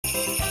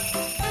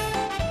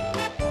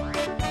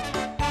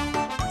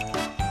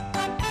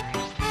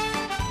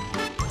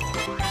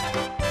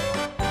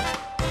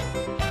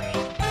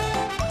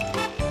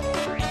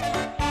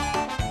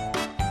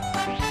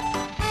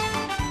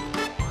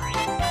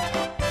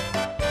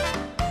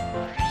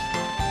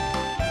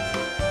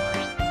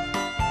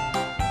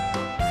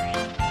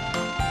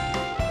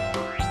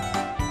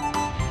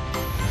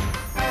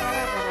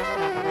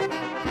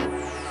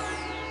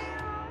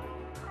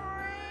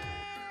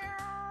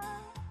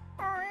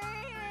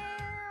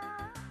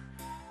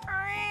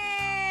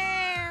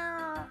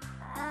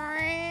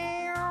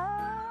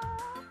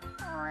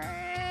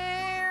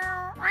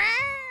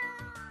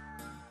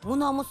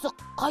Мына мысық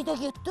қайда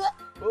кетті?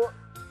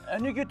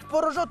 Әне кетіп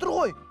бара жатыр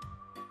ғой.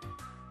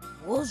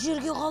 Ол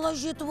жерге қалай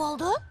жетіп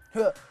алды?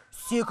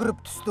 Секіріп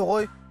түсті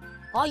ғой.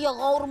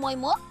 Аяғы ауырмай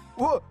ма?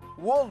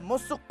 Ол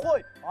мысық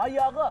қой,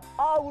 аяғы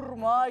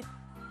ауырмайды.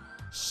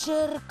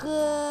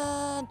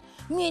 Шіркін,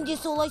 мен де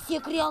солай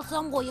секіре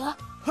алсам ғой,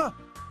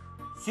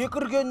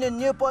 Секіргеннен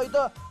не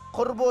пайда?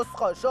 Қыр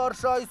босқа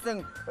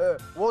шаршайсың,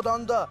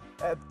 одан да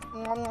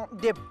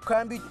деп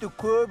кәмпитті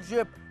көп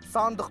жеп,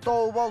 сандық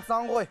тауып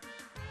алсан ғой.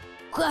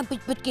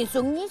 Кәмпит біткен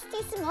соң не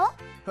істейсің,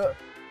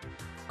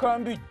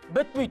 Кәмпит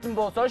бітпейтін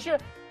болса ше?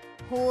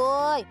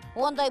 Ой,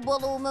 ондай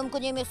болуы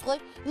мүмкін емес қой.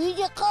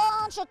 Үйде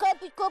қанша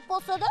кәмпит көп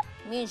болса да,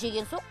 мен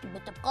жеген соң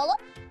бітіп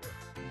қалады.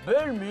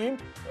 Білмейм,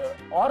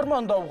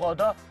 армандауға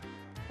да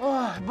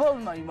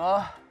болмай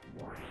ма?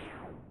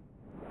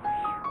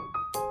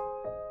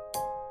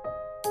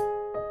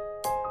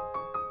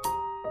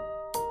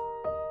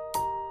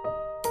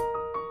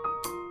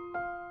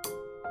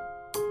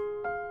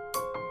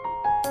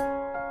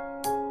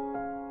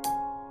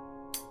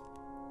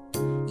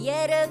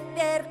 Ерік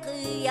бер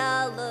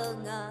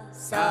қиялыңа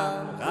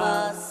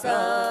самғасын,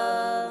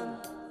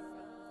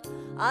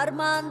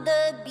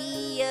 арманды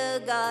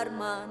биік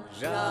арман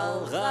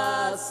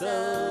жалғасын.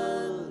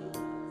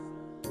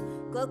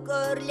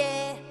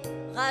 Көкөрле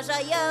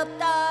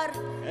ғажайыптар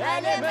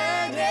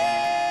әлеміне,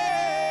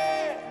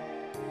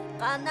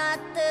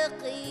 қанатты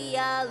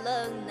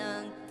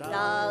қиялыңның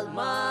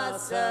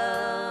талмасын.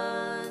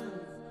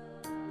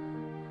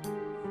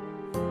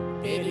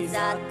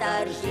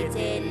 Перизаттар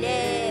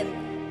жетелеп,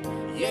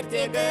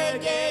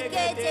 ертегіге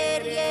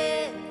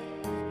кетерге,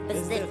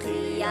 бізді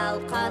қиял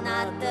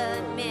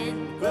қанатымен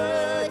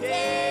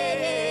көтере.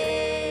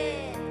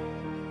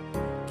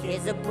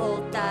 Кезіп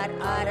бұлттар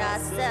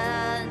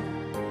арасын,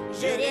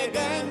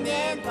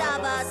 жүрегіңнен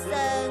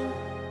табасың.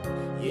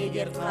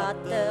 Егер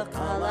қатты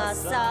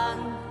қаласаң,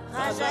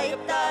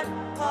 ғажайыптар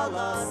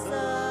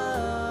қаласын.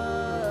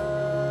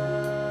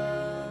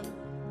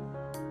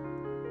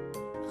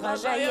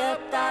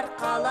 Ғажайыптар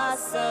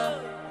қаласы,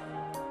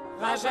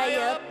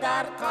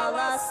 ғажайыптар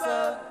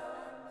қаласы.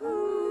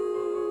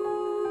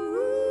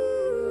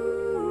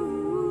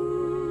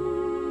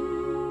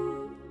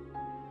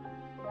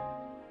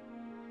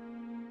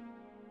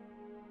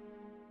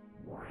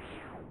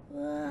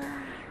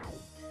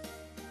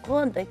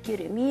 Қандай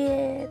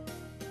керемет.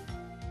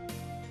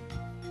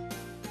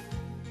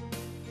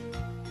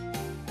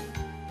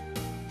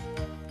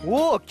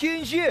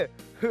 Кенже,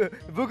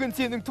 бүгін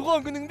сенің туған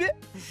күнің бе?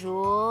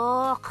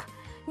 Жоқ,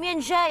 мен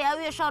жай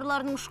әуе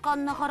шарларының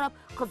ұшқанына қарап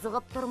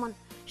қызығып тұрмын.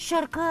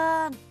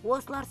 Шіркін,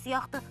 осылар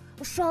сияқты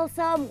ұша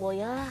алсам ғой,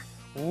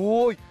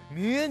 Ой,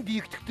 мен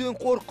биіктіктен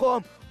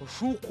қорқам,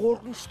 ұшу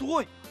қорқынышты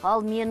ғой.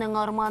 Ал менің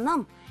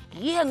арманым,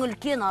 ең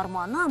үлкен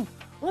арманым,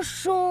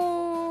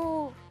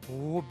 ұшу.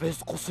 Біз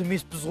құс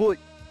емеспіз ғой.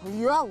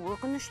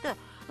 Өкінішті.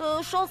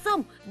 Ұша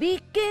алсам,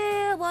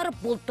 биікке барып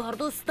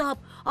бұлттарды ұстап,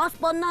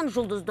 аспаннан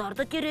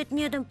жұлдыздарды теретін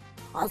едім.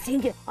 Ал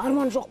сенде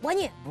арман жоқ па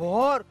не?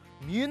 Бар,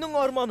 менің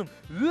арманым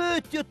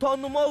өте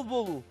танымал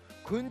болу.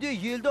 Күнде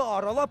елді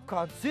аралап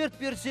концерт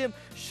берсем,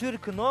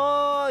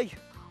 шіркін-ай.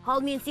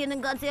 Ал мен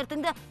сенің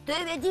концертіңді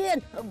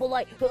төбеден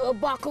бұлай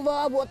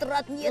бақылап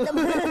отыратын едім.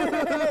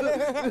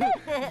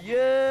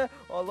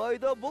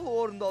 Алайда бұл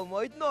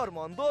орындалмайтын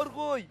армандар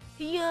ғой.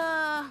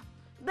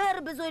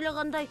 Бәрі біз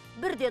ойлағандай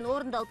бірден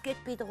орындалып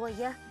кетпейді ғой,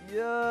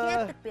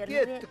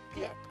 Кеттік.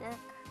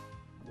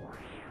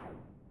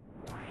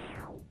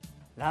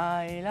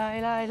 Лай,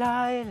 лай, лай,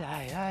 лай,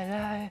 лай, лай,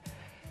 лай.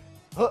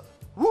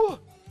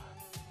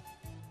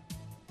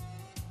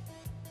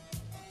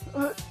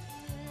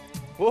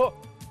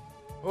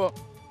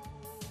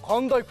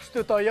 Қандай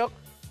күшті таяқ.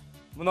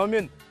 Мұна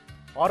мен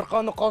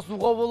арқаны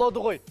қасуға болады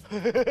ғой.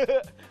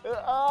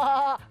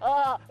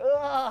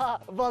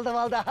 Балды.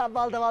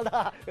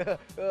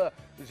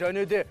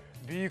 Және де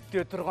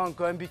биікте тұрған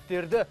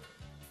кәмпиттерді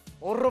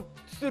ұрып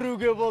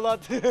түсіруге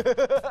болады.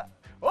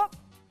 Оп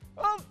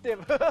деп.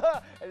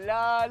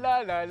 Ла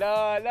ла ла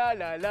ла ла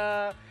ла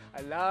ла.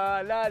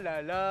 Ла ла ла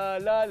ла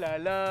ла ла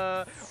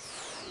ла.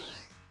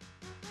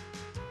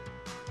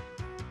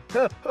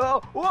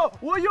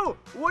 Ою,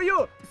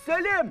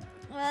 сәлем.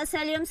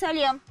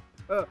 Сәлем.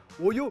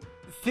 Ою,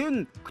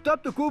 сен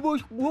кітапты көп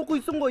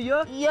оқисың ғой,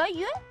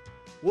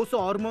 Осы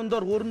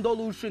армандар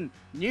орындалу үшін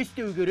не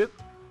істеу керек?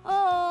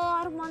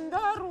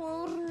 Армандар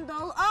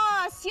орындалу...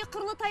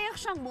 Сиқырлы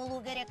таяқшаң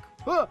болу керек.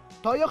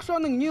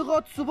 Таяқшаның не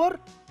қатысы бар?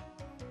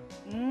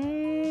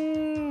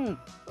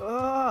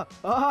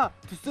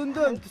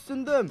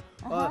 Түсіндім.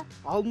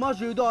 Алма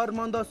жеуді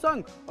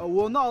армандасаң,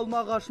 оны алма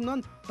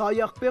ағашынан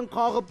таяқпен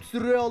қағып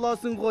түсіре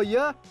аласың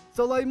ғой,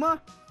 Солай ма?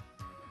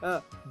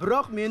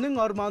 Бірақ менің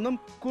арманым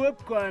көп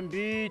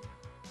кәмпит.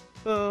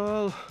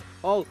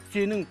 Ал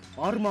сенің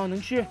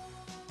арманың ше?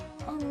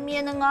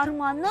 Менің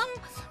арманым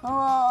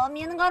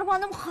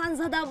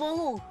ханзада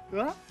болу.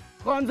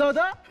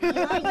 Ханзада?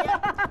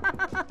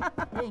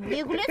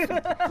 не күлесің?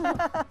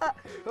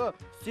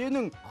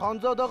 Сенің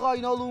ханзадаға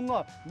айналуыңа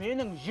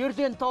менің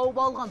жерден тауып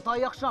алған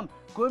таяқшам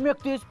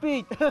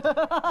көмектеспейді.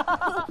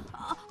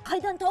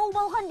 Қайдан тауып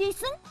алған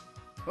дейсің?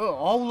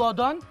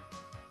 Ауладан.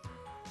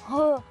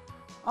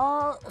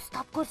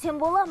 Ұстап көрсем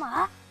бола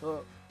ма?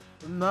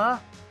 Мә,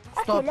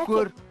 ұстап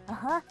көр.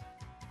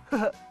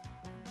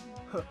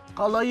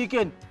 Қалай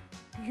екен?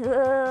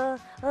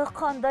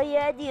 Қандай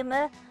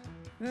әдемі.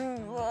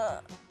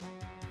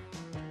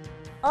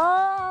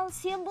 Ал,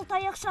 сен бұл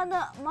таяқшаны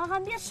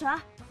маған берші,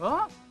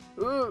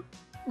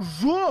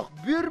 Жоқ,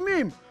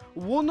 бермейм.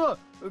 Оны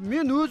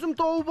мен өзім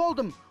тауып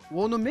алдым.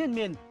 Оны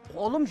мен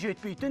қолым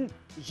жетпейтін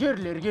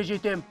жерлерге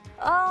жетем.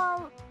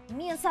 Ал,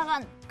 мен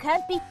саған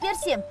кәмпит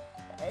берсем,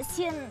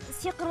 сен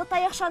сиқырлы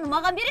таяқшаны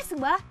маған бересің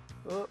ба?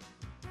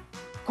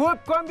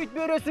 Көп кәмпит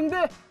бересің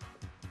бе?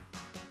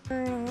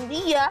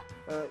 Иә.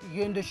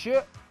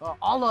 Ендеше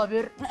ала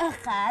бер.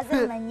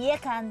 Қазір міне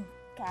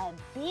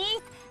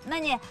кәмпит,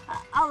 міне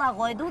ала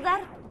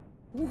қойдыңдар.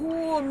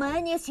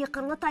 Міне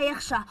сиқырлы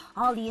таяқша.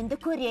 Ал енді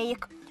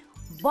көрейік.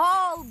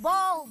 Бал,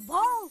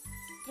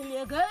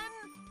 тілегім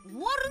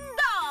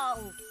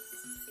орындал.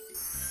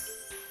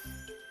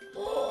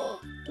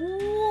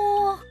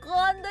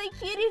 Қандай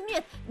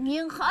керемет.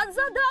 Мен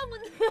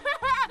ханзадамын.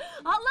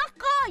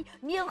 Алақай,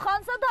 мен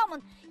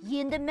ханзадамын.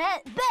 Енді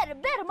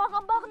бәрі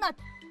маған бағынады.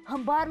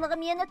 Барлығы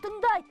мені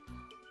тыңдайды.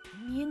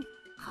 Мен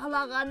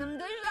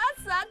қалағанымды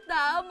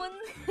жасатамын.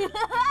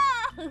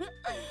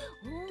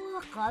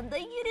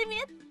 Қандай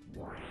керемет.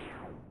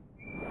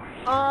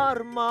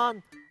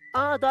 Арман,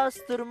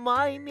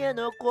 адастырмай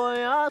мені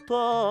қоя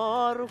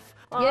тұр.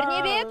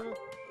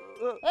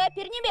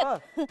 Пернебек,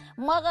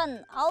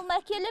 маған алма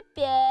келіп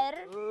бер.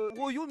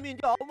 Ойу,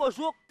 менде алма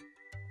жоқ.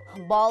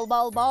 Бал,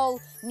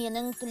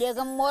 менің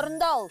тілегім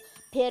орындал.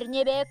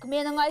 Пернебек,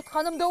 менің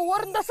айтқанымды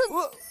орындасын.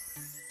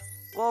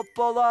 Көп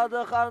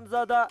болады,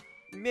 ханзада,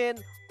 мен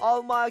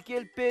алма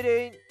келіп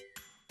берейін.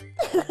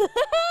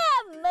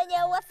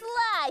 Міне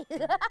осылай.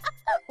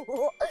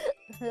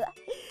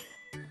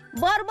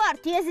 Бар,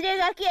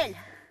 тезірек әкел.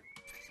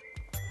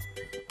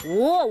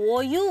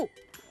 Ойу,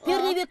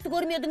 Пернебекті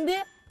көрмедің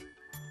бе?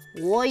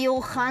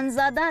 Ойу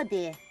ханзада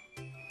де.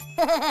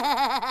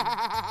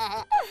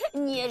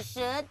 Не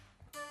үшін?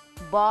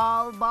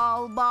 Бал,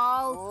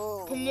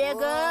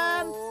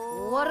 тілегім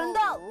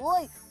орындал.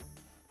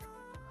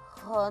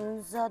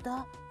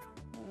 Ханзада,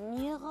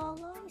 не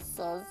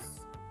қалайсыз?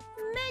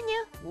 Міне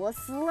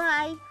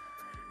осылай.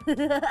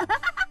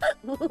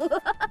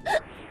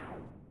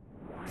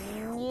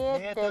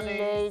 Не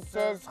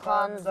тілейсіз,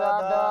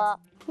 ханзада?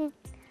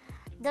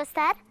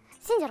 Достар,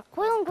 сендер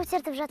қойылым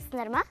көрсетіп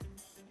жатсыңдар ма?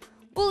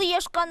 Бұл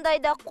ешқандай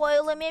да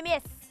қойылым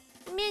емес.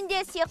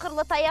 Менде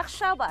сиқырлы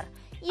таяқша бар.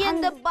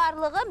 Енді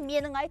барлығы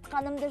менің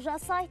айтқанымды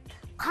жасайды.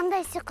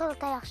 Қандай сиқырлы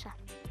таяқша?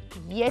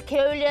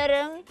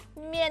 Екеулерің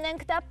менің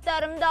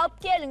кітаптарымды алып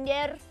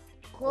келіңдер.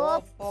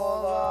 Көп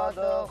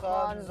болады,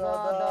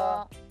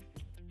 ханзада.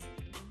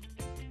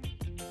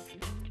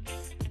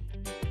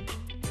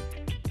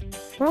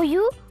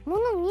 Ойу,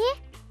 мұның не?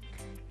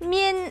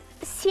 Мен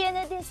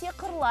сені де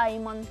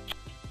сиқырлаймын.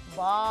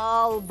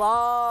 Бал.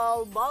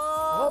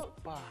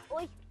 Оппа.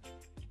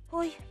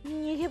 Ой,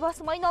 неге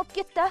басым айналып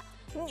кетті?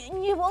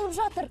 Не болып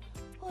жатыр?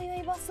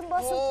 Ой, басым.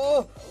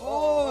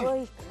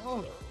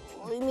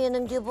 Ой,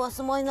 менің де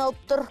басым айналып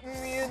тұр.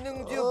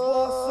 Менің де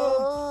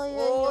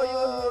басым.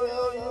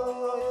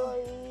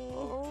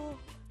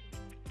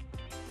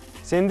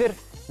 Сендер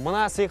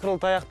мына сиқырлы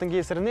таяқтың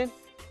кесірінен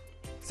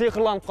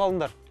сиқырланып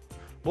қалыңдар.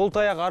 Бұл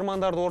таяқ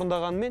армандарды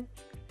орындағанмен,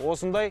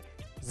 осындай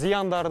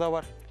зияндары да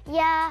бар.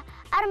 Я,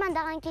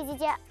 армандаған кезде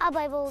де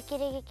абай болу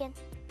керек екен.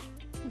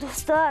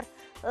 Достар,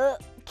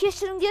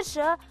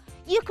 кешіріңдерші.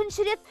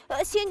 Екінші рет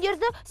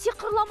сендерді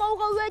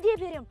сиқырламауға уәде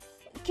берем.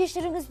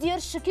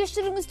 Кешіріңіздерші.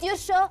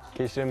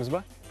 Кешіреміз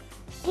ба?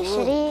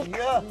 Кешірек.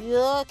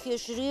 Иә,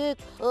 кешірек.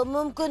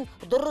 Мүмкін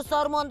дұрыс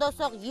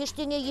армандасақ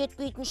ештеңе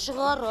етпейтін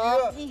шығар.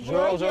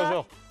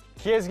 Жоқ.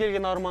 Кез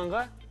келген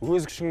арманға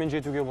өз күшіңмен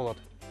жетуге болады.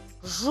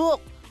 Жоқ,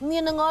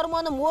 менің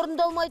арманым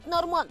орындалмайтын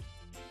арман.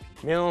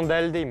 Мен оны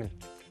дәлелдеймін.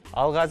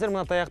 Ал қазір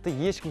мына таяқты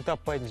ешкім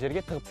таппайтын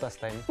жерге тығып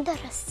тастаймын.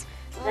 Дұрыс.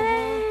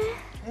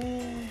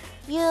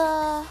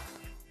 Иә.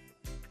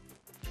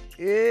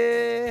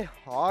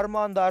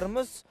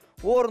 Армандарымыз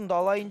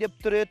орындалайын деп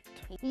тұр еді.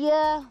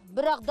 Иә,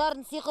 бірақ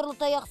дарын сиқырлы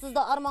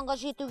таяқсызда арманға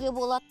жетуге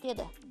болады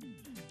деді.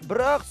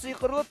 Бірақ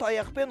сиқырлы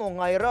таяқпен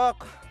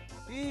оңайрақ.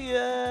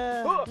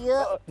 Иә.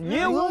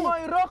 Не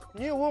оңайрақ?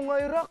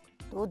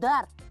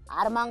 Тудар,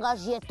 арманға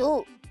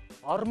жету.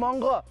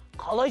 Арманға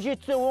қалай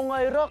жетсе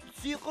оңайрақ?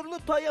 Сиқырлы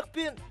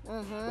таяқпен.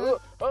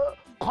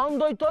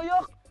 Қандай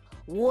таяқ?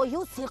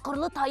 Ойу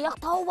сиқырлы таяқ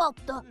тауып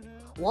алыпты.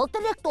 Ол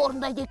тілекті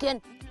орындайды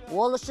екен.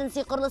 Ол үшін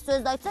сиқырлы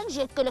сөзді айтсаң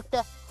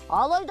жеткілікті.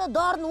 Алайда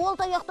дарын ол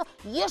таяқты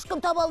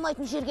ешкім таба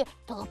алмайтын жерге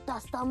тығып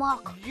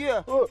тастамақ.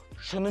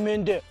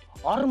 Шынымен де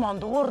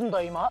арманды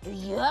орындай ма?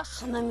 Иә,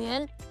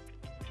 шынымен.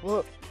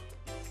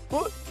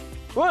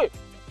 Ой,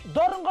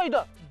 дарын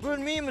қайда?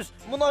 Бөлмейміз,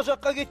 мұна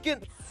жаққа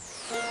кеткен.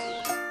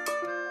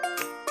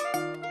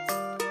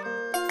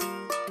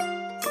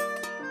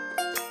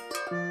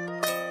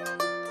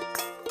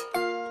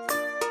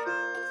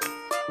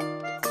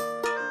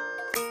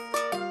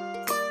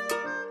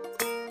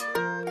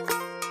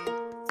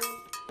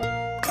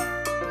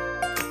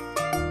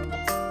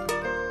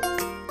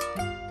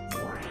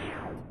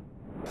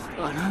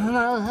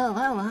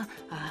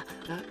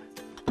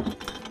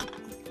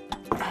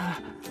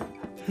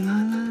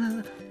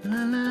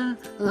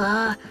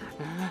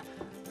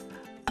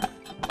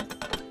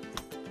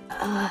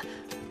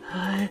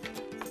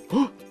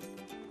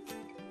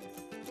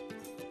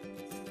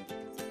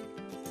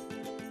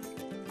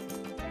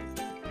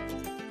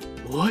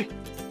 Ой!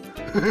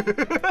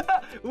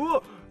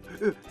 О,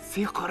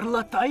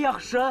 сиқырлы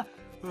таяқша.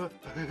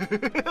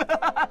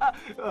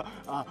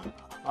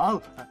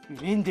 Ал,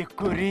 мен де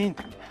көрейін.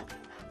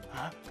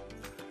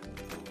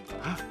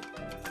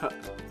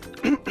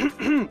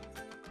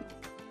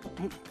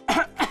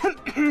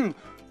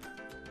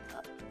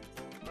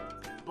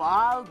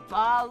 Бал,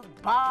 бал,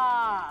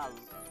 бал.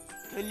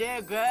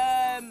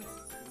 Тілегім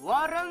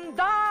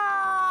орында.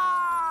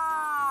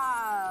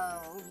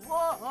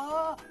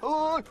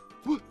 Ой!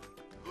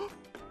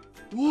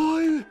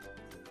 Ой!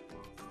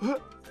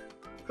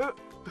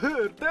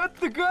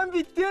 Тәтті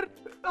кәмбиттер!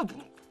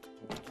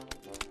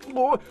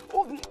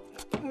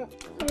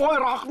 Ой,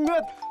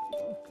 рахмет!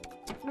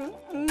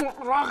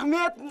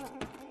 Рахмет!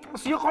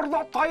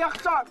 Сиқырлы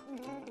таяқша!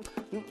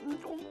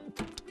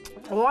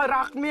 Ой,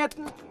 рахмет!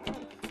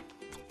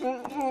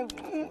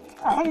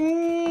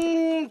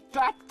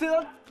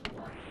 Тәтті!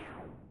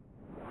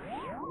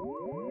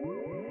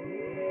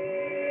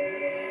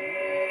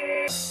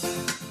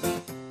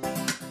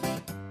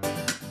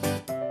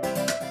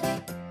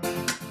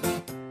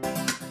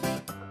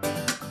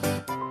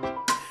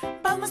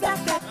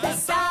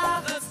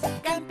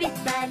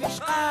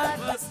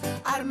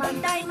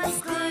 Армандаймыз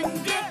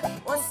күнде,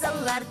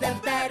 осыларды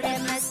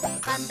бәріміз.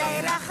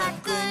 Қандай рахат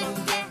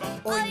күнде,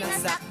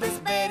 ойнасақ біз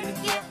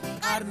бірге.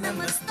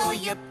 Қарнымыз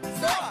тойып,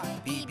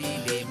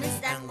 би-билейміз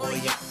ән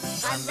қойып.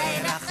 Қандай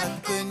рахат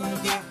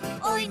күнде,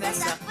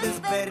 ойнасақ біз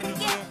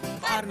бірге.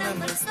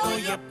 Қарнымыз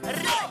тойып,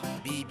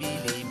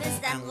 би-билейміз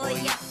ән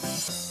қойып.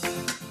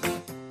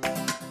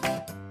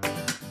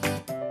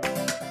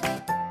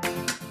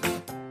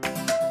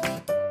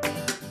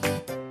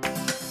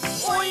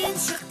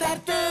 Ойыншықтар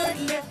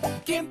түрлі,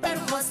 кемпір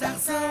қосақ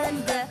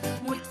сынды.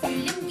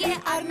 Мультфильмге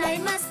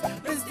арнаймыз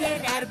біздер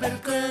әрбір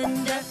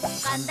күнді.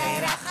 Қандай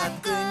рахат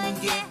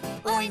күнде,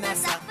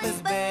 ойнасақ біз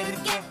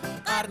бірге.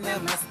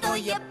 Қарнымыз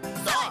тойып,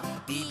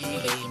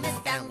 би-билейміз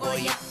ән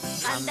қойып.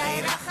 Қандай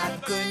рахат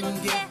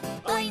күнде,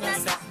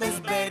 ойнасақ біз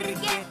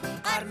бірге.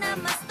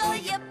 Қарнымыз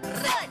тойып,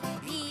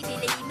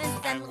 би-билейміз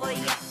ән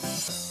қойып.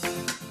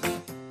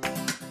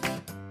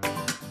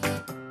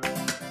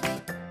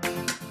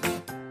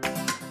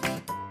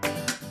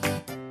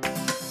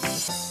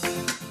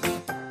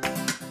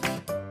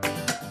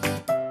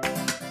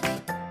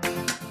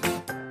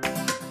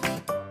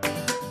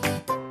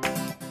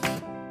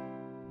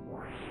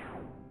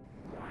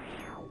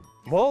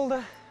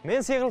 Болды, мен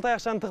сиқырлы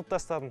таяқшаны тығып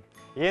тастадым.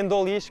 Енді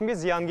ол ешкімге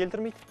зиян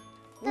келтірмейді.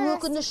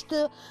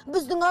 Өкінішті,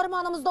 біздің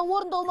арманымыздан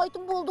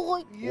орындалмайтын болды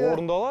ғой.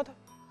 Орындалады?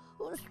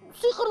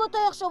 Сиқырлы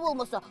таяқша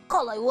болмаса,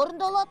 қалай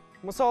орындалады?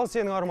 Мысалы,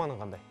 сенің арманың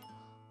қандай?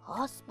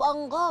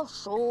 Аспанға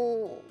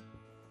ұшу.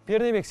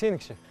 Пернебек,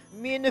 сенікші?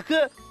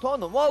 Менікі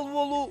танымал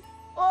болу.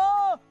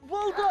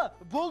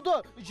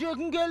 Болды,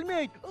 жегін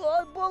келмейді.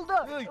 Болды,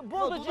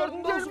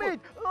 жегін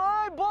келмейді.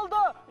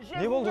 Болды,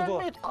 жегін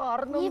келмейді.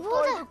 Қарным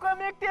тойды,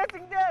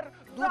 көмектесіңдер.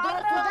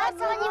 Дудар,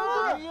 саған не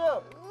болды?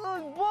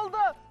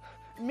 Болды.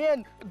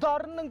 Мен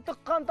дарынның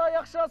тыққан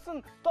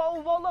таяқшасын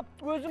тауып алып,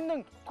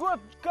 өзімнің көп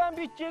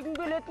кәмбит жегін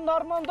келетін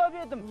армандап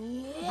едім.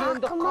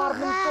 Енді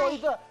қарным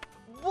тойды.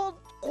 Бұл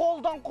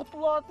қолдан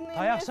құтылатын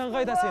емес. Таяқшаң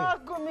қайда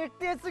сенің?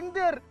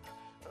 Көмектесіңдер.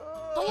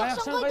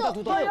 Таяқшаң қайда?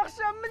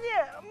 Таяқшам міне.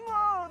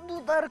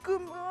 Дудар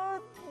кім?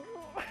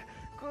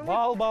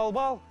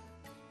 Бал.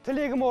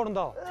 Тілегім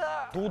орындал.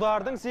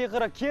 Дудардың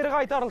сиқыры кері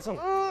қайтарылсын.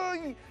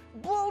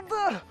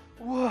 Болды.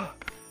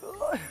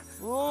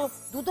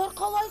 Дудар,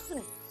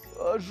 қалайсың?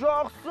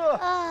 Жақсы.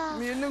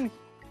 Менің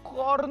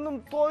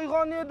қарным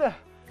тойған еді.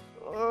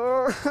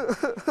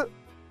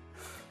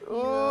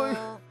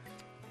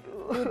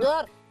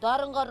 Дудар,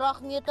 дарынға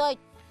рахмет айт.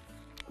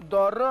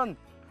 Дарын,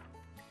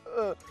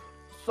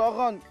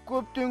 саған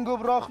көптен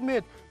көп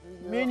рахмет.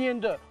 Мен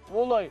енді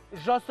олай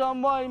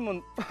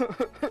жасамаймын.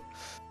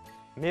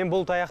 Мен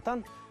бұл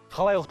таяқтан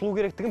қалай құтылу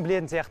керектігін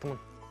білетін сияқтымын.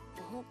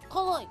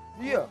 Қалай?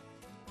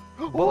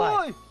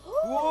 Былай.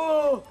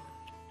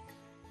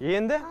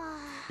 Енді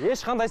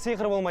ешқандай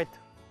сиқыр болмайды.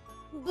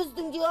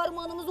 Біздің де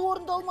арманымыз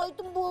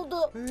орындалмайтын болды.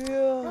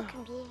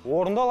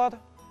 Орындалады.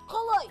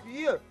 Қалай?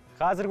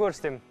 Қазір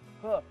көрсетемін.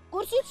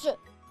 Көрсетші.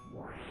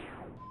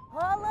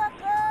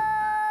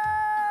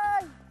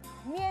 Алақай!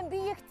 Мен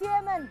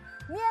биіктемін,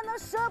 мен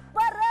ұшып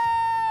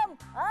барам!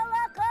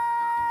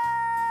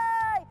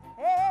 Алақай!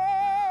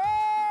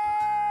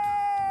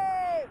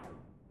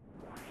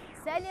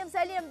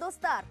 Сәлем,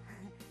 достар!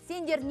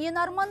 Сендер нені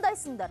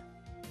армандайсыңдар?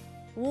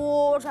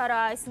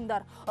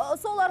 Жарайсыңдар.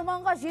 Сол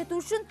арманға жету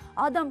үшін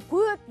адам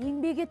көп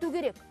еңбек ету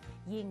керек.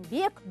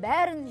 Еңбек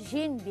бәрін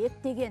жеңбек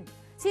деген.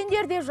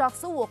 Сендер де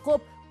жақсы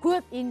оқып,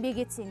 көп еңбек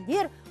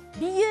етсеңдер,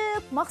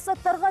 биік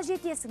мақсаттарға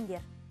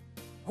жетесіңдер.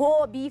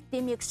 Биік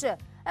демекші,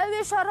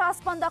 әуе шары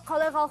аспанда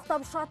қалай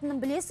қалықтап ұшатынын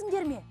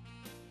білесіңдер ме?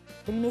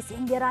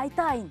 Білмесеңдер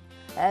айтайын.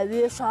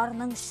 Әуе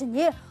шарының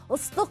ішіне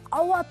ыстық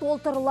ауа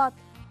толтырылады.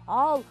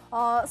 Ал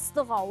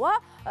ыстық ауа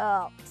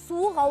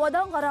суық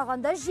ауадан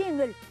қарағанда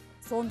жеңіл.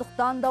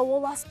 Сондықтан да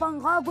ол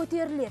аспанға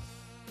көтеріледі.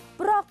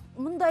 Бірақ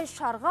мұндай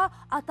шарға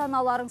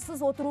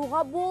ата-аналарыңсыз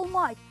отыруға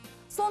болмайды.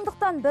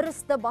 Сондықтан бір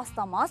істі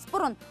бастамас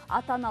бұрын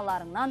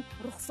ата-аналарыңнан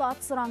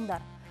рұқсат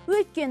сұраңдар.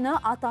 Өйткені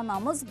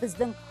ата-анамыз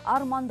біздің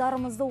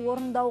армандарымызды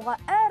орындауға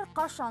әр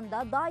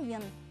қашанда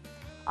дайын.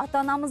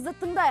 Ата-анамызды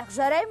тыңдайық,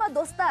 жарай ма,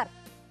 достар?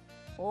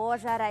 О,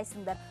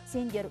 жарайсыңдар.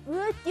 Сендер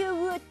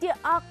өте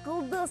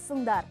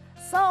ақылдысыңдар.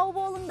 Сау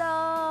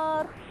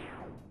болыңдар.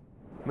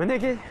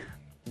 Мінекей,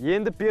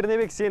 енді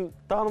Пернебек сен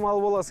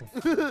танымал боласың.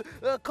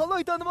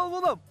 Қалай танымал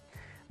болам?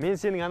 Мен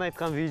сенің ән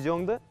айтқан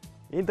видеоңды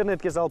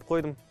интернетке салып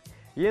қойдым.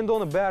 Енді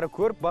оны бәрі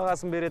көріп,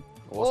 бағасын береді.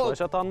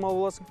 Осылайша танымал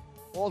боласың.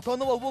 Ол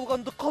танымал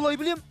болғанды қалай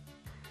білем?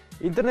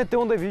 Интернетте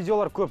ондай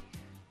видеолар көп.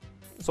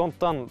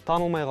 Сондықтан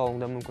танылмай қалуың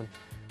да мүмкін.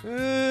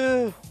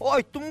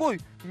 Айттым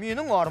ғой,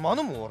 менің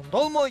арманым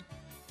орындалмайды.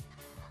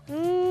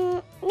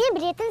 Мен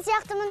білетін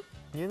сияқтымын.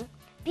 Нені?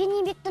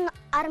 Бейнебектің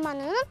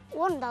арманының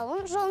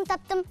орындалуын жолын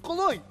таптым.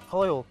 Қалай?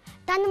 Қалай ол?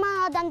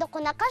 Танымал адамды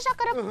қонаққа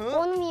шақырып,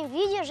 онымен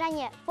видео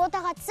және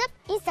фотоға түсіп,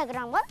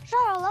 Инстаграмға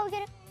жариялау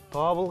керек.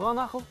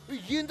 Табылған ақыл.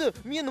 Енді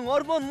менің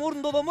арманым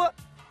орындала ма?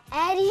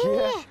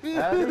 Әрине.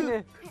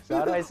 Әрине.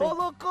 Жарайсың.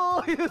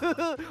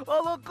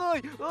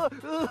 Алақай.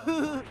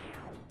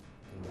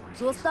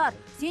 Достар,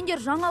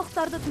 сендер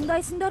жаңалықтарды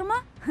тыңдайсыңдар ма?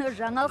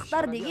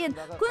 Жаңалықтар деген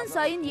күн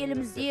сайын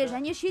елімізде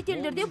және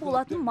шетелдерде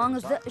болатын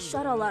маңызды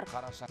іс-шаралар.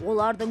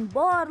 Олардың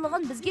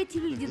барлығын бізге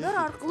теледидар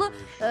арқылы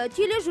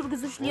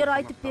тележүргізушілер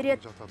айтып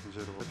береді.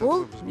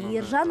 Бұл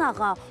Мейіржан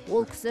аға.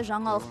 Ол кісі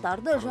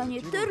жаңалықтарды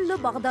және түрлі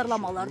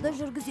бағдарламаларды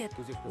жүргізеді.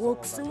 Ол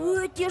кісі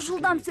өте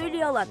жылдам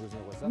сөйлей алады.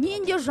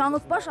 Мен де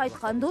жаңылтпаш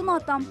айтқанды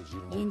ұнатам.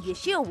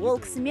 Ендеше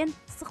ол кісімен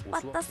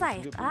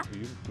сұхбаттасайық, а?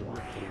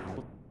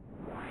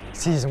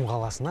 Сезім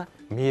қаласына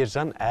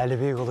Мейіржан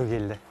Әлібекұлы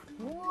келді.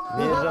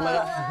 Мейіржан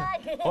аға,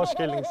 қош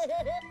келдіңіз.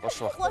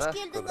 Қош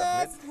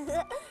келдіңіз.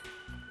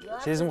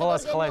 Сезім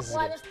қаласы қалай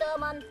сізге?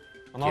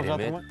 Ұнап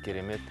жатыр ма?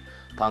 Керемет.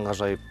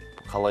 Таңғажайып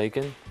қала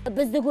екен.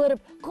 Бізді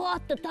көріп,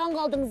 қатты таң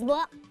қалдыңыз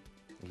ба?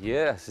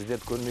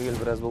 Сіздерді көрмегелі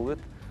біраз болып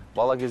еді.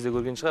 Бала кезде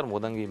көрген шығармын,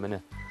 одан кейін міне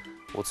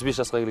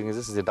 35 жасқа келген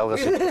кезде сіздер далға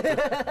шығып.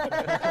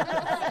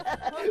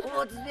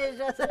 35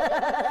 жас.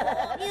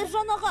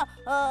 Мейіржан аға,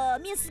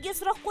 мен сізге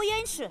сұрақ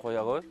қояйыншы.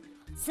 Қоя ғой.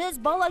 Сіз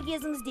бала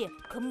кезіңізде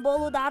кім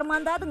болуды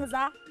армандадыңыз,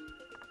 а?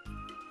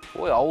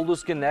 Ауылда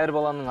өскен әр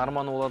баланың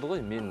арманы болады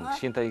ғой. Мен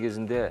кішкентай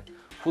кезінде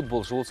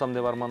футболшы болсам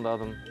деп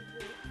армандадым.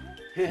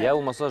 Я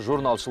болмаса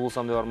журналшы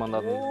болсам деп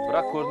армандадым.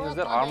 Бірақ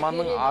көрдіңіздер,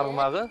 арманның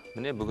арғымағы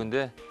міне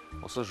бүгінде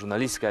осы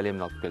журналистика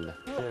әлеміне алып келді.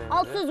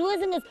 Ал сіз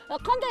өзіңіз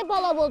қандай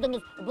бала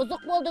болдыңыз?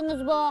 Бұзық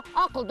болдыңыз ба?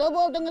 Ақылды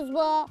болдыңыз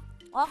ба?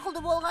 Ақылды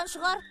болған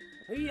шығар?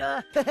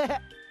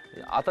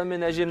 Ата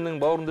мен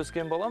әжемнің бауырында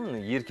өскен баламын,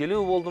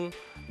 еркелеу болдым,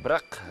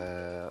 бірақ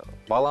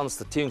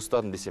балансты тең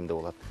ұстадым десем де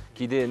болады.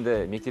 Кейде енді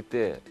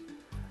мектепте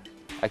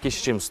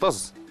әке-шешем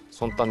ұстаз,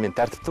 сондықтан мен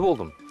тәртіпті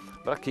болдым.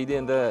 Бірақ кейде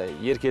енді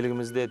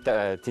еркелігімізде,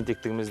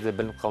 тентектігімізде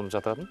білініп қалып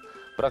жататын.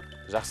 Бірақ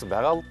жақсы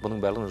баға алып,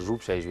 бұның барлығын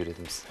жуып шай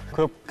жіберетінбіз.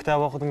 Көп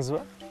кітап оқыдыңыз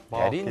ба?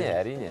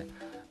 Әрине.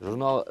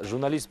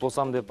 Журналист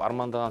болсам деп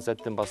армандаған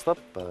сәттен бастап,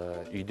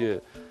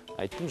 үйде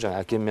айттым, жаңа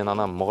әкем мен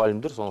анам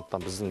мұғалімдер,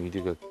 сондықтан біздің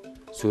үйдегі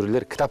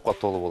сөрелер кітапқа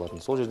толы болатын.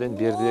 Сол жерден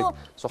Бердібек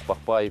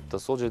Соқпақбаевты,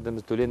 сол жерден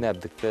біз Төлен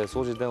Әбдікті,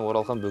 сол жерден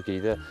Оралхан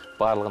Бөкейді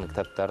барлығын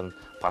кітаптарын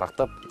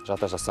парақтап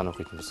жата жастан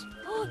оқитынбыз.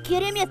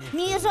 Керемет,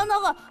 Мейіржан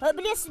аға,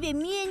 білесіз бе,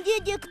 менде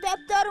де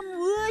кітаптарым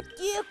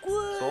өте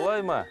көп. Солай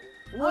ма?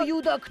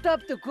 Оюда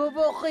кітапты көп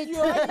оқиды.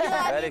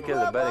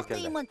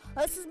 Бәрекелді.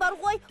 Сіз бар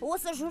ғой,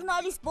 осы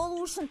журналист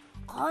болу үшін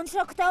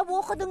қанша кітап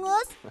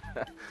оқыдыңыз?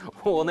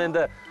 Оны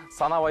енді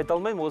санап айта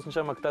алмаймын,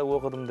 осыншама кітап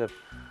оқыдым деп.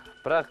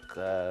 Бірақ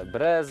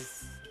біраз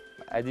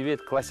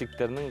әдебиет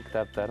классиктерінің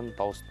кітаптарын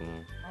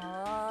тауыстым.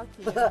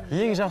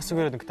 Ең жақсы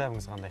көретін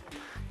кітабыңыз қандай?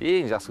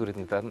 Ең жақсы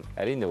көретін кітабым,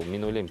 әрине,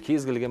 мен ойлаймын,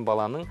 кез келген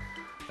баланың,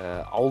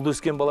 ауылда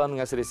өскен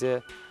баланың әсіресе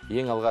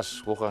ең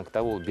алғаш оқыған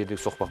кітап ол Бердібек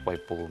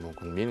Соқпақбаев болуы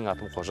мүмкін. Менің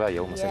атым Қожа,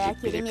 елмаса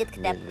Жетпелек. Керемет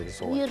кітап.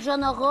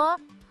 Мейіржан аға,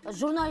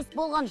 журналист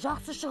болған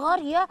жақсы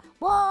шығар,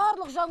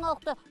 барлық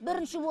жаңалықты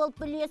бірінші болып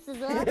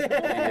білесіз.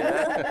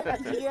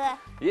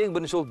 Ең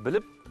бірінші болып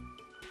біліп,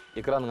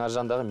 экранның ар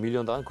жағындағы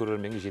миллиондаған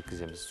көрерменге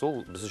жеткіземіз.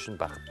 Сол біз үшін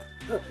бақыт.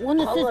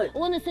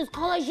 Оны сіз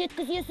қалай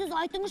жеткізесіз,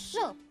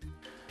 айтыңызшы.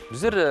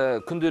 Біздер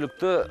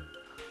күнделікті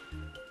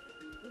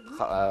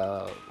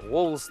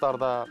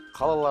облыстарда,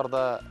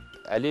 қалаларда,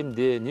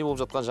 әлемде не болып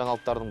жатқан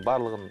жаңалықтардың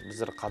барлығын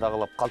біздер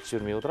қадағалап қалт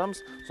жібермей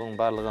отырамыз. Соның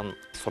барлығын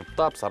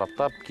сұрыптап,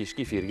 сараптап,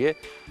 кешкі эфирге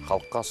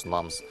халыққа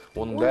ұсынамыз.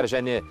 Оның бәрі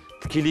және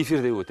тікелей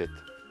эфирде өтеді.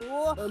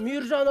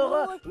 Мейіржан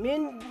аға,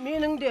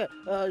 менің де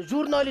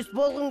журналист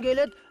болғым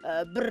келеді,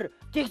 бір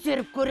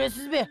тексеріп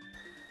көресіз бе?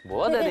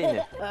 Болады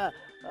әрине.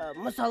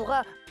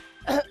 Мысалға,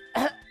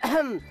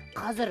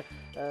 қазір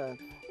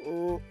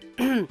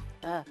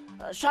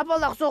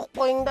шапалақ соқып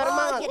қойыңдар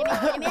маған.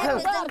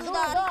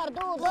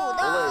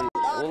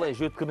 былай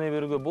жөткіріне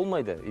беруге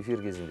болмайды эфир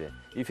кезінде.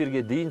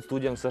 Эфирге дейін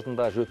студияның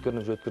сыртында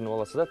жөткірініп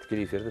аласыз да,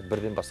 тікелей эфирді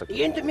бірден бастап.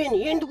 Енді мен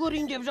енді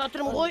көрейін деп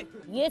жатырмын ғой.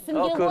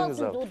 Есімде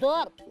болсын,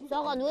 Дудар.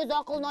 Саған өз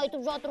ақылын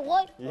айтып жатыр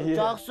ғой.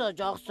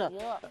 Жақсы.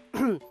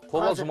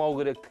 Қобалжымау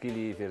керек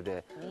тікелей эфирде.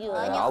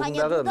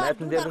 Алдындағы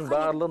мәтіндердің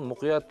барлығын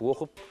мұқият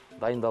оқып,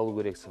 дайындалу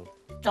керексің.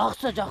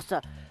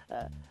 Жақсы.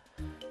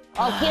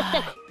 Ал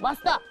кеттік,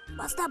 баста.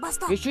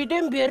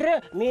 Кешеден бері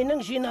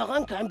менің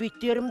жинаған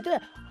кәмбеттерімді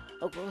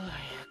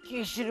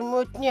кешірім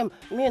өтінем,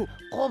 мен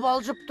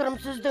қобалжып тұрым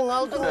сіздің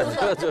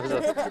алдыңызда.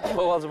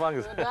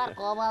 Қобалжымаңыз. Дудар,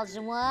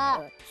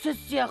 қобалжыма.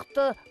 Сіз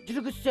сияқты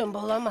жүргізсем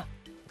бола ма?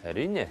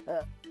 Әрине.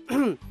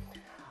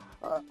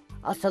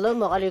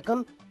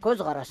 Ассалаумағалейкум,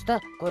 көз қарашты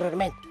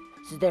көрермен.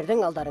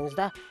 Сіздердің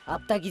алдарыңызда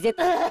апта кезек.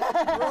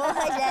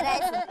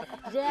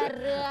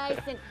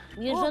 Жарайсың.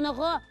 Мейіржан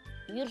аға.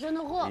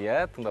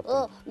 Иә, тыңдап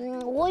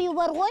тұрмын. Ойы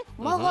бар ғой,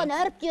 маған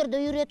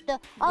әріптерді үйретті.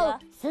 Ал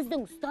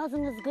сіздің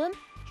ұстазыңыз кім?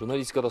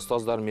 Журналистикада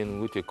ұстаздар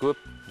менің өте көп.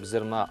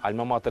 Біздер мына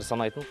альма-матер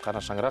санайтын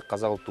Қарашаңырақ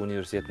Қазақ ұлттық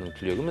университетінің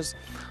түлегіміз.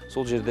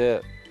 Сол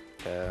жерде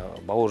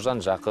Бауыржан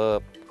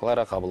Жақып,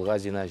 Клара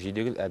Қабылғазина,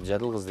 Жидегүл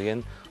Әбдіжәділқызы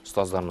деген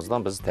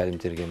ұстаздарымыздан біз тәлім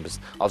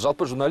тергенбіз. Ал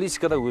жалпы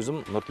журналистикада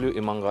өзім Нұртілеу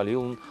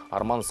Иманғалиұлын,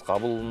 Арман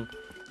Ысқабылұлын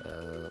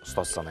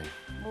ұстаз санаймын.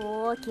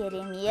 О,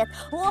 керемет.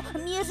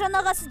 Мейіржан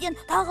аға, сізден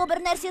тағы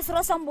бір нәрсе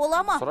сұрасам бола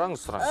ма?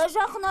 Сұраңыз.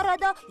 Жақын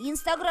арада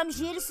Инстаграм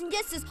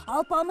желісінде сіз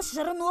алпамыс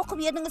жырын оқып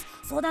едіңіз.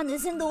 Содан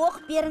үзінді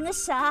оқып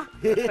беріңізші.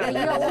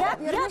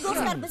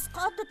 Достар, біз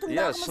қатты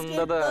тыңдағымыз келіп.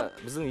 Шынында да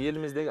біздің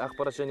еліміздегі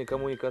ақпарат және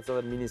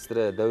коммуникациялар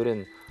министрі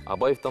Дәурен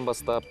Абаевтан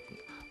бастап,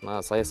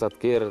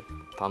 саясаткер,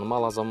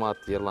 танымал азамат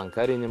Ерлан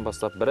Каринен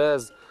бастап,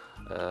 біраз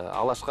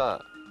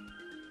алашқа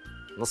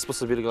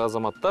ныспысы белгілі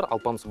азаматтар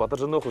алпамыс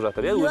батыр жырын оқып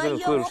жатыр.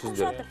 Өздеріңіз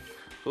көріпсіздер.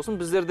 Сосын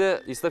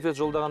біздерде эстафет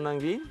жолдағаннан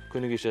кейін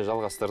күні кеше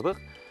жалғастырдық.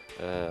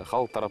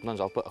 Халық тарапынан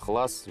жалпы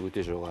ықылас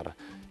өте жоғары.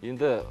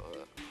 Енді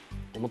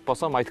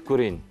ұмытпасам айтып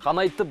көрейін. Хан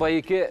айтты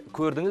байеке,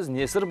 көрдіңіз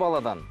несір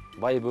баладан.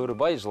 Бай бөрі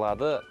бай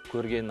жылады,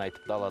 көргенін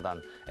айтып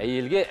даладан.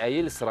 Әйелге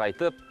әйел сыр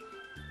айтып,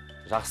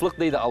 жақсылық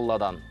дейді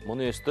Алладан.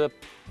 Мұны естіп,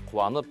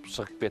 қуанып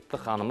шығып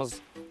кетті ханымыз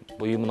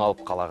бұйымын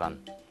алып қалаған.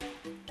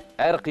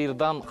 Әр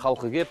қиырдан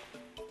халқы кеп,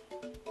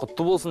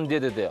 құтты болсын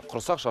деді де,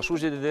 құрсақ шашу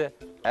жеді де,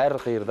 әр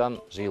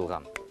қиырдан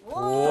жиылған.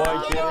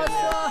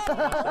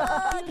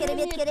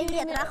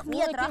 Керемет,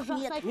 рахмет.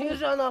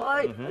 Мейіржан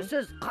ағай,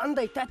 сіз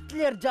қандай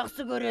тәттілер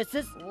жақсы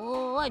көресіз?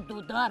 Ой,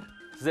 Дудар.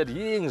 Сіздер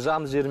ең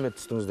жан жеріме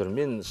түстіңіздер.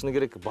 Мен шыны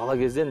керек бала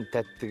кезден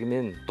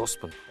тәттігімен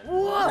доспын.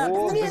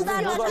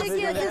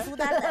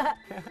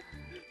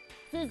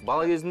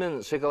 Бала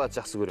кезімнен шоколад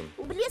жақсы көремін.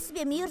 Білесіз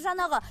бе,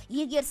 Мейіржан аға,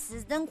 егер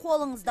сіздің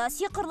қолыңызда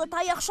сиқырлы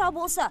таяқша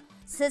болса,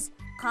 сіз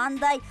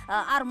қандай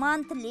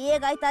арман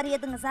тілек айтар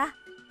едіңіз,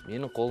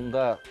 Менің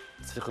қолымда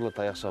сиқырлы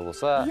таяқша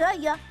болса,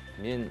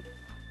 мен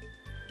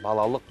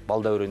балалық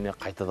бал дәуреніне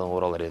қайтадан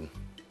оралар едім.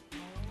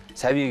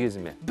 Сәби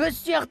кезіме. Біз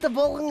сияқты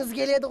болғыңыз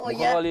келеді ғой,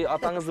 Мұқағали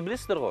атаңызды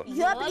білесіздер ғой?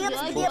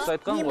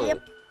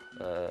 Білеміз.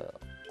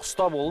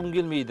 Құста болғым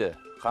келмейді,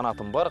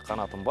 қанатым бар,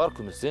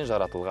 күмістен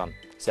жаратылған.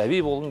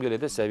 Сәби болғым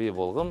келеді, сәби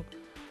болғым.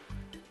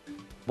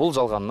 Бұл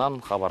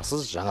жалғаннан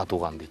хабарсыз жаңа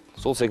туған дейді.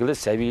 Сол секілді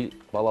сәби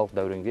балалық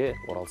дәуренге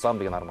оралсам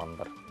деген арманым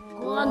бар.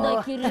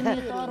 Қандай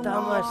керемет арман.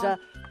 Тамаша.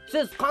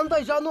 Сіз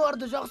қандай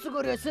жануарды жақсы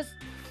көресіз?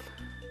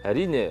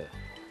 Әрине,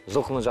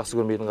 жылқыны жақсы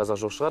көрмейтін қазақ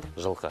жоқ шығар,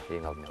 жылқы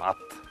ең алдымен ат.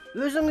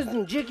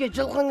 Өзіңіздің жеке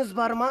жылқыңыз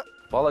бар ма?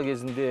 Бала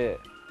кезінде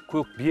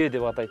көк бие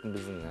деп атайтын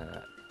біздің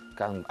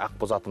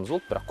ақбоз атымыз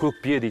болды, бірақ көк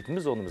бие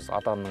дейтінбіз, оны біз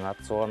атамның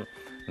аты соған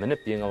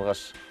мініп, ең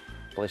алғаш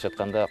былайша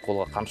айтқанда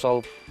қолға қамшы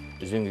алып,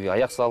 үзеңгіге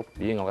аяқ салып,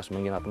 ең алғаш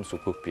мінген атымыз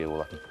сол көк бие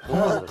болатын.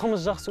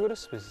 Қымыз жақсы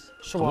көресіз бе сіз?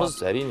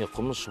 Қымыз, әрине,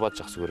 қымыз,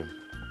 шұбат жақсы көремін.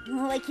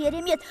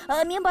 Керемет.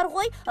 Мен бар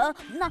ғой,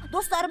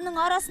 достарымның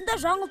арасында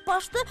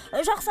жаңылтпашты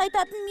жақсы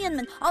айтатын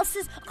менмін. Ал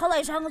сіз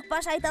қалай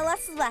жаңылтпаш айта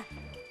аласыз ба?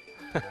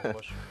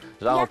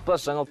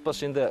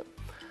 Жаңылтпаш енді...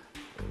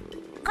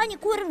 Қане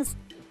көріңіз.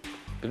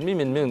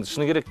 Білмеймін, мен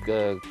шыны керек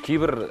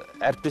кейбір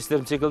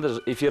әріптестерім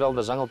секілді эфир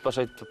алда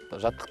жаңылтпаш айтып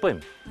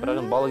жаттықпаймын.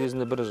 Бірақ бала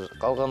кезінде бір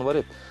қалғаны бар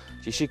еді.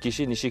 Неше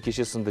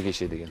кеше сынды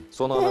кеше деген.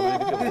 Соны ғана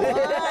біле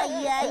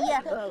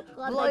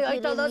Бұлай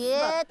айта аласыз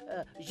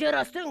ба? Жер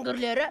асты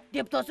үңгірлері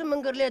дептосы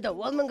мүңгірледі.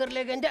 Ол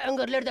мүңгірлегенде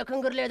үңгірлер де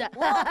күңгірледі.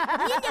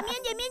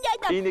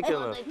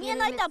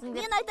 Мен айтам.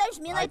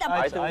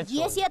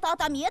 Есет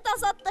атам ет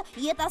асатты,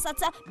 ет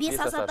асатса бес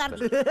асатар.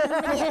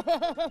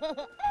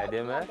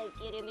 Әдемі?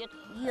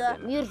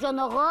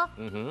 Мейіржан аға,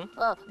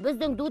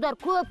 біздің Дудар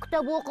көп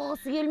кітап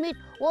оқығысы келмейді.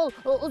 Ол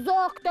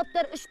ұзақ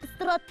кітаптар іш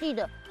пыстырады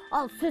дейді.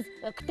 Ал сіз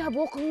кітап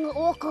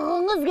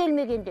оқығыңыз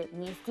келмегенде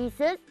не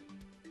істейсіз?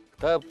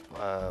 Кітап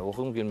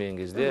оқығым келмеген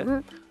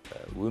кезде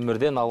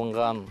өмірден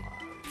алынған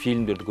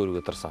фильмдерді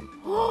көруге тырысамын.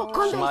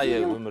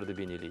 Шынайы өмірді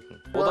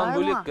бейнелейтін. Одан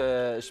бөлек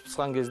іш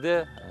пысқан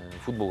кезде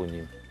футбол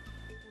ойнаймын.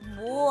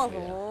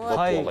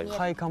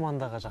 Қай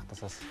командаға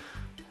жақтасасыз?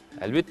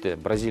 Әлбетте,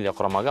 Бразилия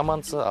құрама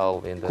командасы,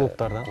 ал енді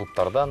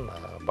клубтардан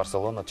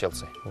Барселона,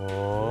 Челси.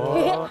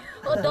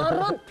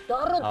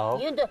 Дарын,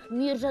 енді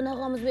Мейіржан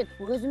ағамызбен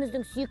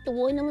өзіміздің сүйікті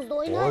ойынымызды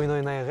ойнайық. Ойын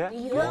ойнайық,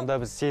 иә? Онда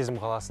біз Сезім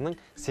қаласының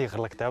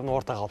сиқырлы кітабын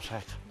ортаға алып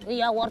шығайық.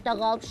 Иә,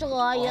 ортаға алып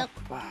шығайық.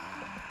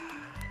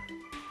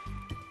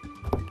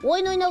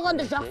 Ойын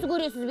ойнағанды жақсы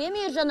көресіз бе,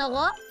 Мейіржан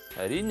аға?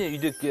 Әрине,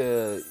 үйдегі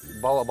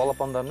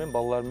балапандармен,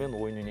 балалармен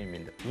ойын ойнаймын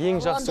енді. Ең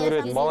жақсы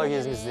көретін бала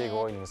кезіңіздегі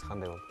ойыныңыз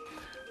қандай болды?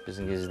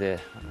 Біздің кезде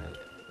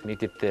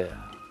мектепте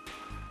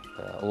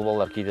ұл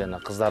балалар кейде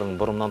қыздардың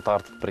бұрымынан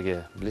тартып бірге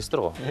білесіздер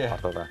ғой,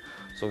 артада.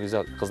 Сол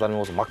кезде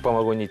қыздармен осы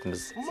макпамак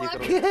ойнайтынбыз.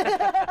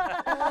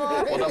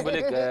 Одан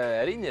бөлек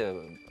әрине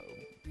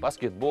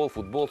баскетбол,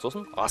 футбол,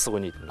 сосын асық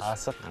ойнайтынбыз.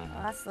 Асық?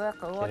 Асық,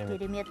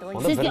 керемет ойын.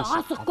 Сізде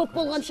асық көп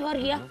болған шығар,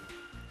 иә?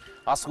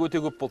 Асық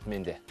өте көп болды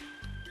менде.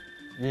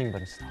 Ең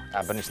біріншісін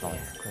алайық. Біріншісін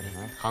алайық.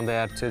 Қандай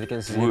әріп түседі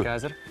екен сізге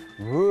қазір?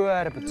 Ө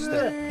әріпі түсті.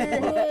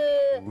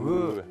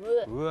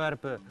 Ө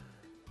әріпі.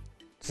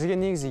 Сізге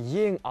негізі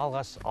ең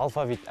алғаш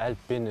алфавит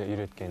әліппені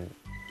үйреткен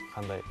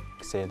қандай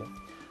кісі еді?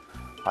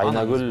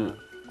 Айнагүл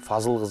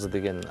Фазылқызы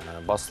деген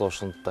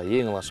бастауыш сыныпта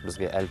ең алғаш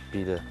бізге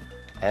әліпбиді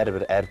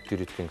әрбір әріпті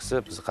үйреткен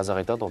кісі. Біз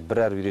қазақ айтады ғой, бір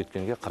әріп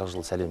үйреткенге 40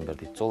 жыл сәлем бер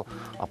дейді. Сол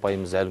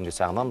апайымыз әлі күнге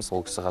сағынамыз.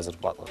 Ол кісі қазір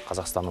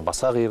Қазақстанның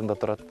баса қиырында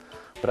тұрады.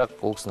 Бірақ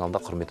ол кісінің алдында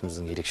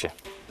құрметіміздің ерекше.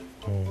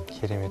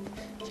 Керемет.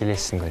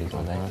 Келесісін көрейік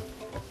ондай.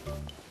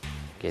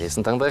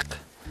 Келесін таңдайық.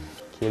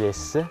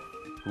 Келесісі?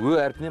 Ө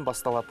әрпінен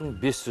басталатын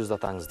 5 сөзді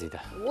атаңыз дейді.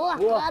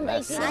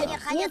 Қандай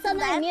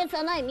мен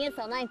санайым.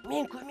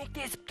 Мен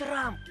көмектесіп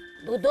тұрам.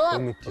 Дуда,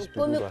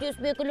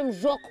 көмектеспекілім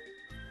жоқ.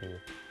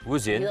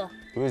 Өзен.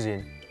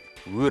 Өзен.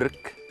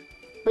 Өрік.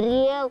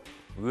 Біреу.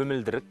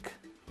 Өмілдірік.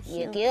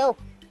 Екеу.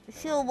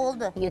 Үшеу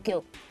болды.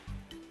 Екеу.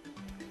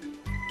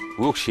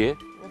 Өкше.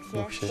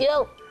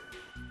 Үшеу.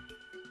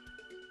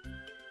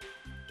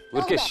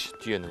 Өркеш.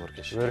 Түйенің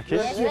өркеш.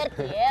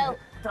 Өркеу.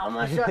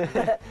 Тамаша.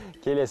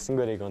 Келесін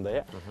көрейік онда,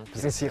 иә?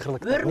 Біздің сиқырлы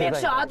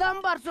Өрмекші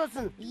адам бар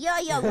сосын. Иә,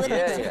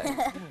 өрмекші.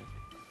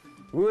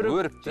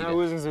 Өрік. Жаңа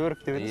өзіңіз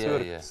өрік деп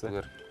едіңіз,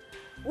 өрік.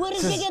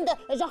 Өрік дегенді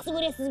жақсы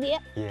көресіз бе?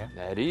 Иә.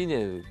 Әрине,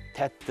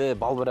 тәтті,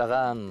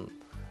 балбыраған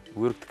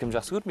өрікті кім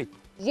жақсы көрмейді?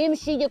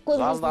 Жеміс жейдек көп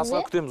жазда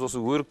асыға күтеміз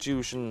осы өрік жеу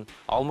үшін,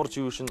 алмұрт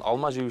жеу үшін,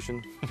 алма жеу үшін.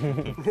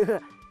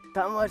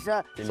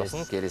 Тамаша.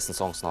 Сосын келесін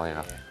соңғысын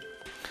алайық.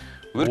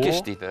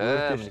 Өркеш дейді.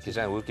 Мінекей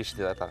жаңа өркеш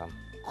дейді атаған.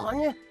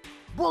 Қане?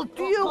 Бұл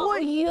түйе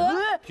ғой.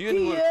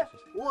 Түйенің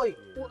Ой.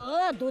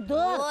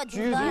 Дуда.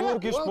 Түйеге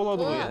өркеш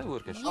болады ғой.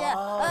 Өркеш.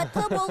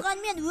 Т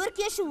болғанмен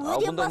өркеші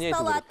өден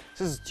басталады.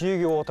 Сіз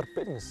түйеге отырып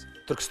бедіңіз?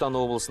 Түркістан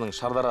облысының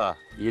Шардара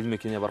ел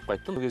мекеніне барып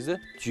қайттым. Бұл кезде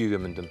түйеге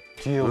міндім.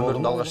 Түйе болды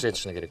өмірімде алғаш рет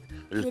шыны керек.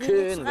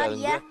 Үлкен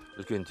кәдімгі,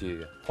 үлкен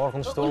түйеге.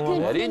 Қорқынышты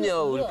болмады. Әрине,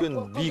 үлкен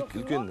биік,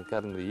 үлкен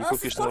кәдімгі екі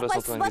өркештің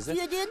арасында отырған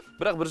кезде.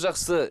 Бірақ бір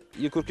жақсы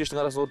екі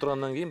өркештің арасында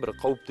отырғаннан кейін бір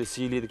қауіпті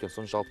сейіледі екен,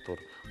 соншалықты бір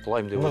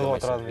құлаймын деп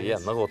ойламайсың.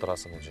 Иә, нық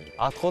отырасың ол жерге.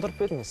 Атқа отырып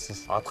едіңіз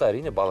сіз? Атқа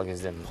әрине бала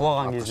кезден.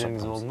 Құлаған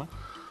кездеріңіз болды ма?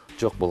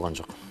 Жоқ, болған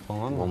жоқ.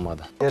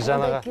 Болмады.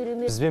 Мейіржан аға,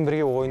 бізбен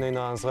бірге ойын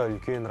ойнағаныңызға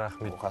үлкен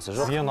рахмет.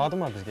 Сізге ұнады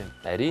ма бізге?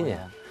 Әрине.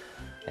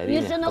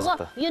 Мейіржан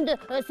аға, енді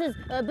сіз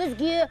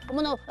бізге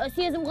мынау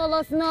Сезім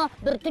қаласына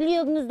бір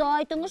тілегіңізді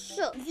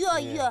айтыңызшы.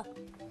 Иә.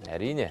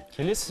 Әрине.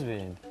 Келесіз бе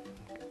енді?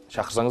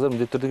 Шақырсаңыздар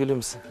міндетті түрде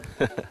келеміз.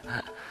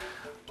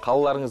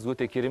 Қалаларыңыз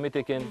өте керемет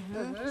екен.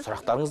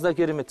 Сұрақтарыңыз да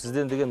керемет.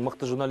 Сізден деген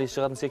мықты журналист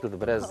шығатын секілді.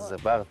 Біраз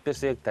бағыт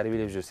берсек,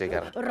 тәрбиелеп жүрсек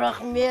ары.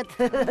 Рахмет.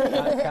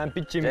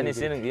 Және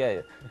сенің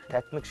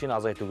тәттіні кішкене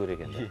азайту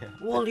керек енді.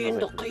 Ол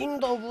енді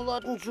қиындау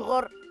болатын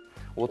шығар.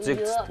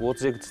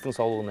 32 тістің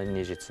саулығына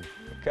не жетсін?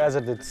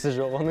 Қазірде тісі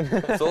жоқ оның.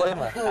 Солай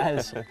ма?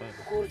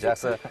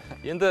 Жақсы.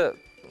 Енді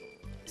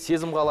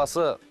Сезім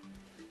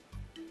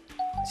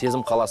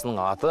қаласының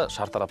аты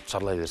шартарап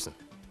шарлай берсін.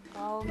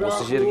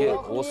 Осы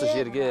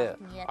жерге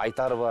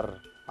айтары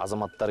бар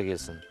азаматтар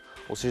келсін.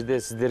 Осы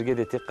жерде сіздерге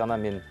де тек қана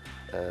мен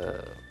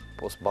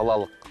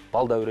балалық,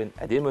 бал дәурен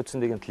әдем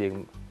өтсін деген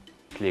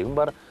тілегім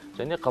бар.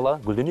 Және қала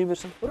гүлдене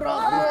берсін.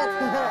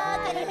 Рахмет.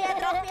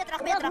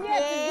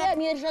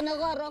 Мейіржан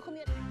аға,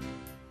 рахмет.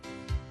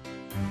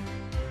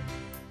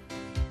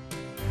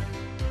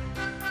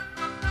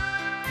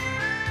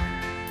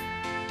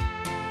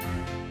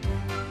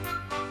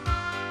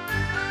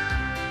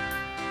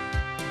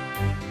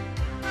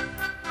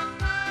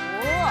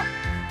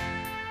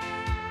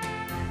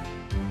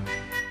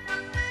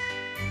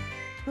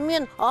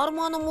 Мен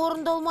арманым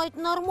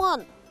орындалмайтын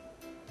арман.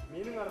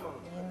 Менің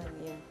арманым?